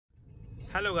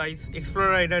Hello guys, Explorer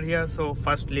Rider here. So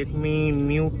first let me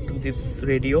mute this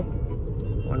radio.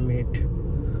 1 minute.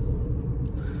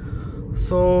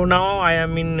 So now I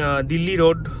am in Delhi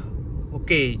Road.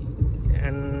 Okay,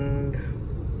 and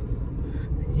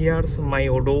here's my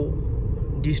Odo.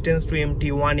 Distance to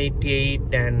MT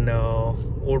 188 and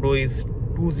Odo is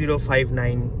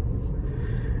 2059.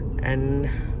 And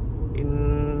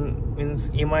in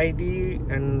MID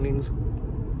and in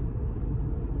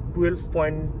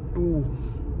 12.2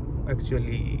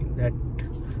 actually that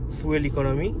fuel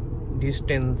economy.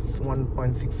 Distance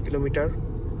 1.6 kilometer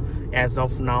as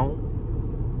of now,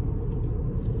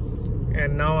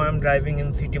 and now I'm driving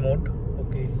in city mode.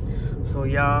 Okay, so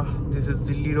yeah, this is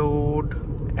Delhi Road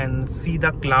and see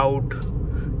the cloud,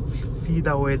 see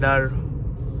the weather.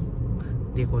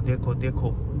 देखो देखो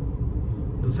देखो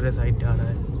दूसरे side जा रहा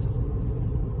है.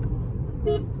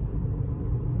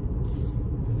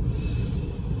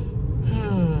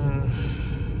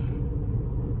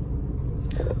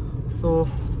 So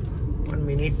 1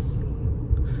 minute.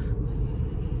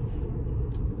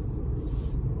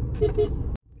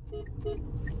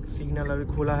 Signal अभी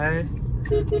खुला है,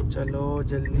 चलो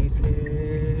जल्दी से.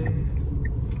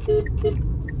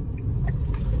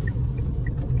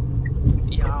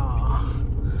 Yeah,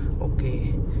 okay,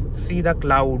 see the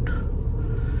cloud.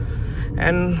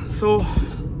 And so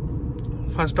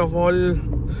first of all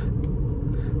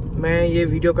मैं ये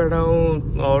वीडियो कर रहा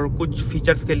हूँ और कुछ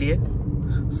फीचर्स के लिए.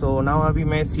 सो नाउ अभी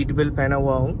मैं सीट बेल्ट पहना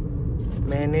हुआ हूँ.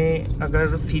 मैंने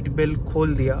अगर सीट बेल्ट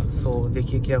खोल दिया तो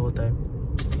देखिए क्या होता है.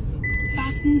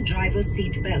 Fasten driver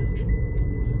seat belt.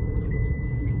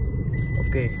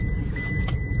 Okay,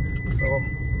 so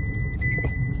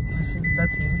this is the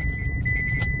thing.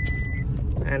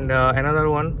 And another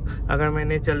one, अगर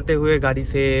मैंने चलते हुए गाड़ी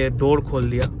से डोर खोल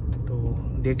दिया तो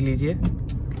देख लीजिए.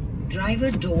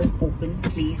 Driver door open,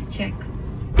 please check.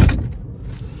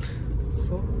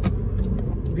 So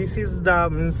this is the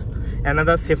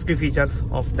another safety features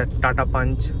of the Tata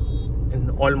Punch in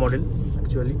all model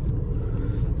actually.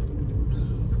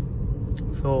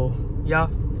 So yeah,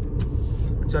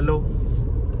 chalo.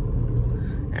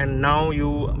 And now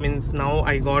now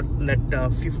I got that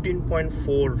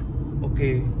 15.4.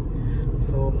 okay,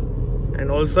 so and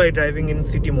also I driving in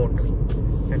city mode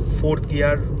and fourth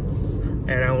gear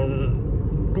around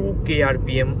 2k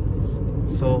rpm.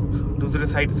 so दूसरे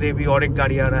side से भी और एक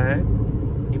गाड़ी आ रहा है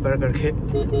dipper करके.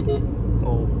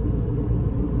 oh,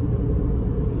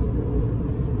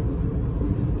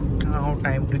 now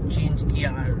time to change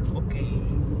gear. okay,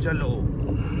 चलो.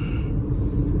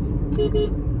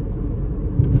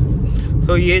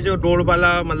 so ये जो डोर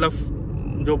वाला मतलब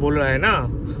जो बोल रहा है ना,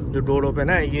 जो डोर ओपन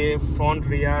है, ये फ्रंट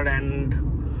रियर एंड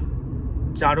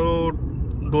चारों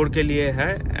डोर के लिए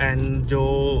है. एंड जो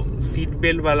सीट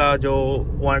बेल्ट वाला जो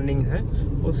वार्निंग है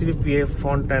वो सिर्फ ये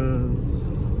फ्रंट एंड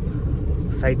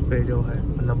साइड पे जो है,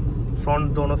 मतलब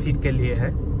फ्रंट दोनों सीट के लिए है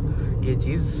ये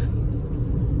चीज़.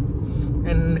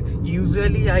 And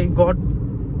usually I got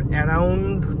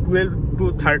around 12 to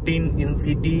 13 in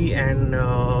city and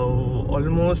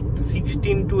almost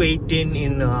 16 to 18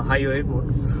 in highway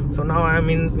mode. So now I am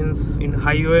in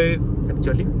highway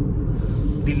actually,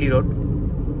 Delhi Road.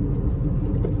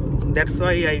 That's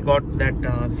why I got that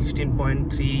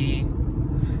 16.3.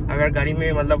 अगर गाड़ी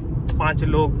में मतलब 5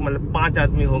 लोग मतलब 5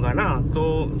 आदमी होगा ना तो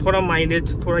थोड़ा माइलेज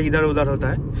थोड़ा इधर उधर होता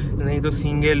है. नहीं तो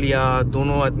सिंगल या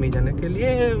दोनों आदमी जाने के लिए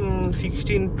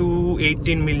 16 to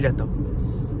 18 मिल जाता.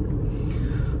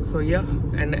 So yeah,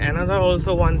 and another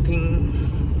also one thing,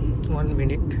 1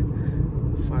 minute.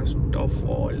 First of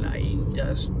all I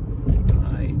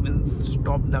will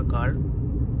stop the car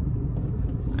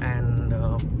and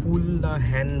pull the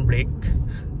handbrake.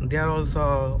 There are also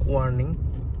warning.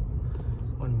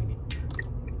 1 minute.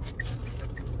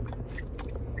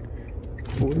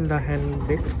 Pull the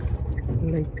handbrake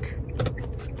like.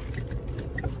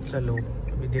 चलो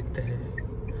अभी देखते हैं.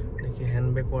 देखिए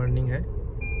हैंडब्रेक वार्निंग है.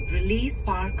 Release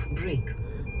park brake.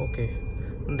 Okay,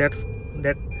 that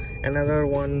another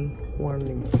one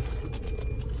warning.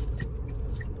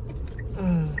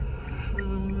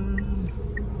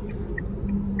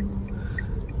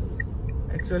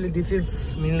 Actually this is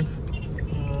means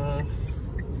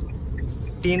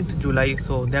 10th July,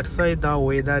 so that's why the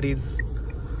weather is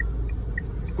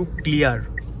too clear.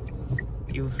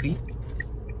 You see,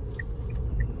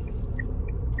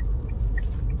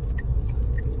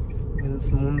 means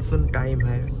monsoon time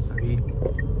है अभी.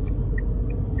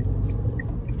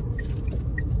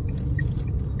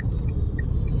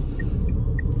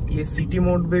 ये city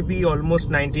mode पे भी almost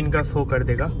 19 का show कर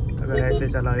देगा अगर ऐसे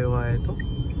चलाया हुआ है तो.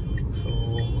 सो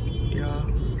या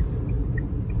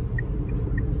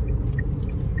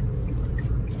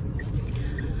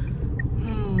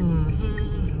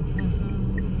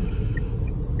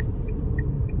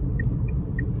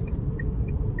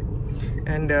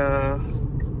And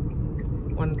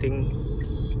one thing,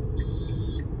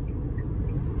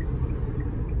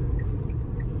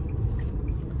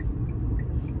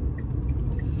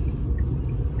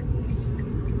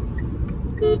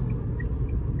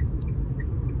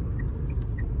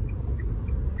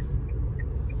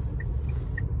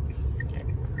 okay,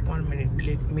 1 minute,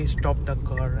 let me stop the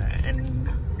car. And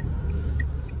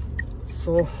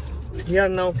so here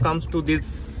now comes to this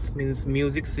means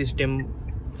music system.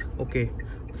 Okay,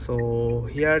 so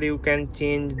here you can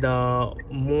change the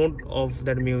mode of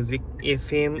the music: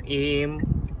 FM, AM,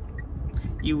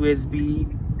 USB,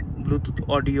 Bluetooth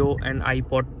audio, and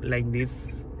iPod, like this.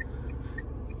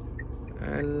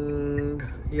 And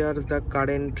here is the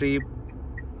current trip,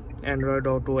 Android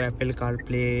Auto, Apple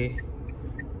CarPlay,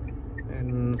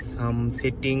 and some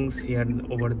settings here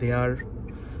over there.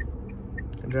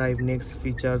 Drive next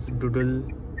features, doodle.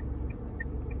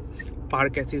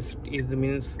 Park assist is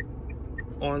means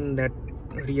on that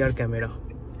rear camera.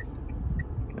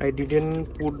 I didn't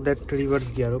put that reverse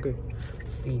gear. Okay,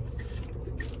 see,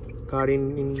 car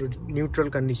in neutral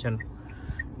condition,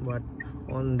 but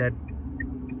on that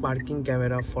parking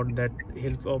camera for that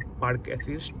help of park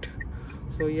assist.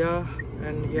 So yeah,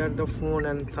 and here the phone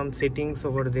and some settings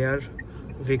over there.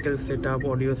 Vehicle setup,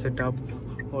 audio setup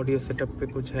पे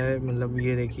कुछ है, मतलब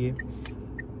ये देखिए.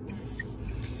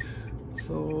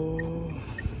 So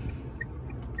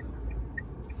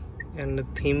and the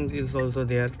themes is also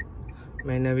there.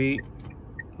 मैंने अभी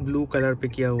blue color पे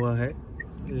किया हुआ है.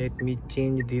 Let me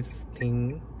change this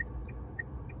thing.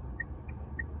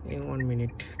 1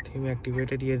 minute. Theme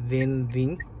activated. ये Zen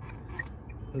Zing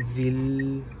Zil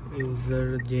user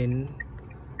Zen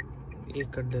ये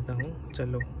कर देता हूँ.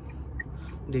 चलो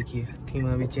देखिए, थीम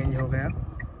अभी चेंज हो गया.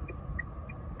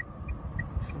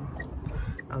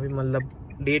 अभी मतलब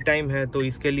डे टाइम है तो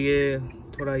इसके लिए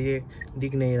थोड़ा ये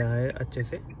दिख नहीं रहा है अच्छे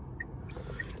से.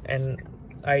 And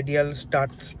ideal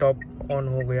start stop on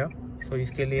हो गया. सो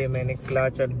इसके लिए मैंने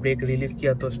क्लच और ब्रेक रिलीज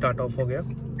किया तो स्टार्ट ऑफ हो गया.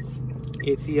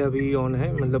 एसी अभी ऑन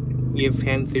है, मतलब ये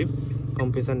फैन सिर्फ,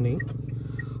 कंप्रेसर नहीं.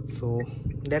 So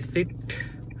that's it.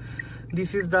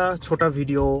 This is the छोटा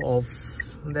video of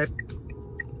that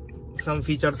some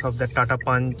features of the Tata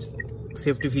Punch,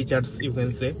 safety features you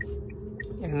can say.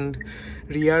 And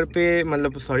rear पे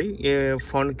मतलब सॉरी, ये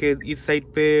फ्रंट के इस साइड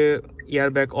पे एयर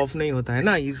बैग ऑफ नहीं होता है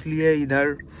ना, इसलिए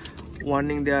इधर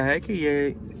वार्निंग दिया है कि ये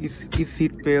इस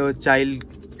सीट पे चाइल्ड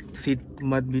सीट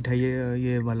मत बिठाइए,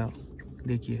 ये वाला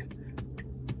देखिए.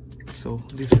 So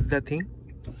this is the thing.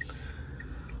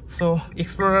 So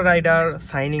explorer rider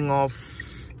signing off.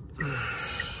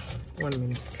 1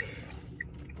 minute.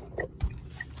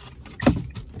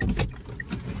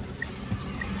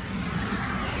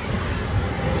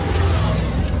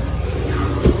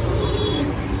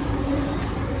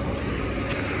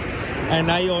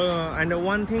 And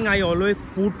one thing, I always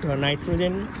put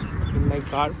nitrogen in my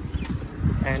car.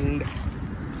 And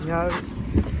here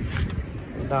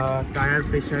the tire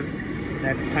pressure,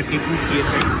 that 32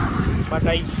 psi, but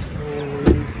I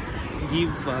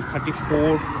give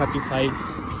 34, 35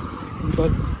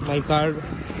 because my car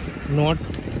not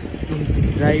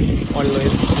drive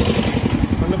always,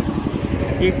 मतलब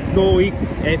 1-2 week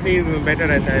ऐसे ही better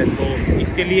रहता है. तो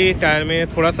इसके लिए tyre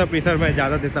में थोड़ा सा प्रेशर मैं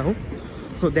ज़्यादा देता हूँ.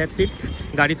 So that's it.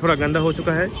 गाड़ी थोड़ा गंदा हो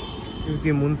चुका है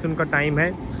क्योंकि मानसून का टाइम है,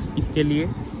 इसके लिए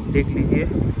देख लीजिए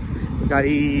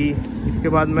गाड़ी. इसके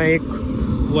बाद मैं एक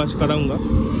वॉश कराऊंगा.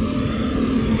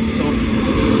 तो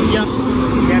या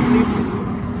that's it.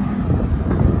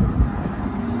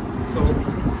 So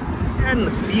and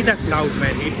see the cloud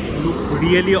man, it look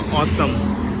really awesome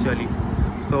actually.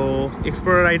 So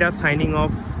explorer rider signing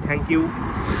off. Thank you.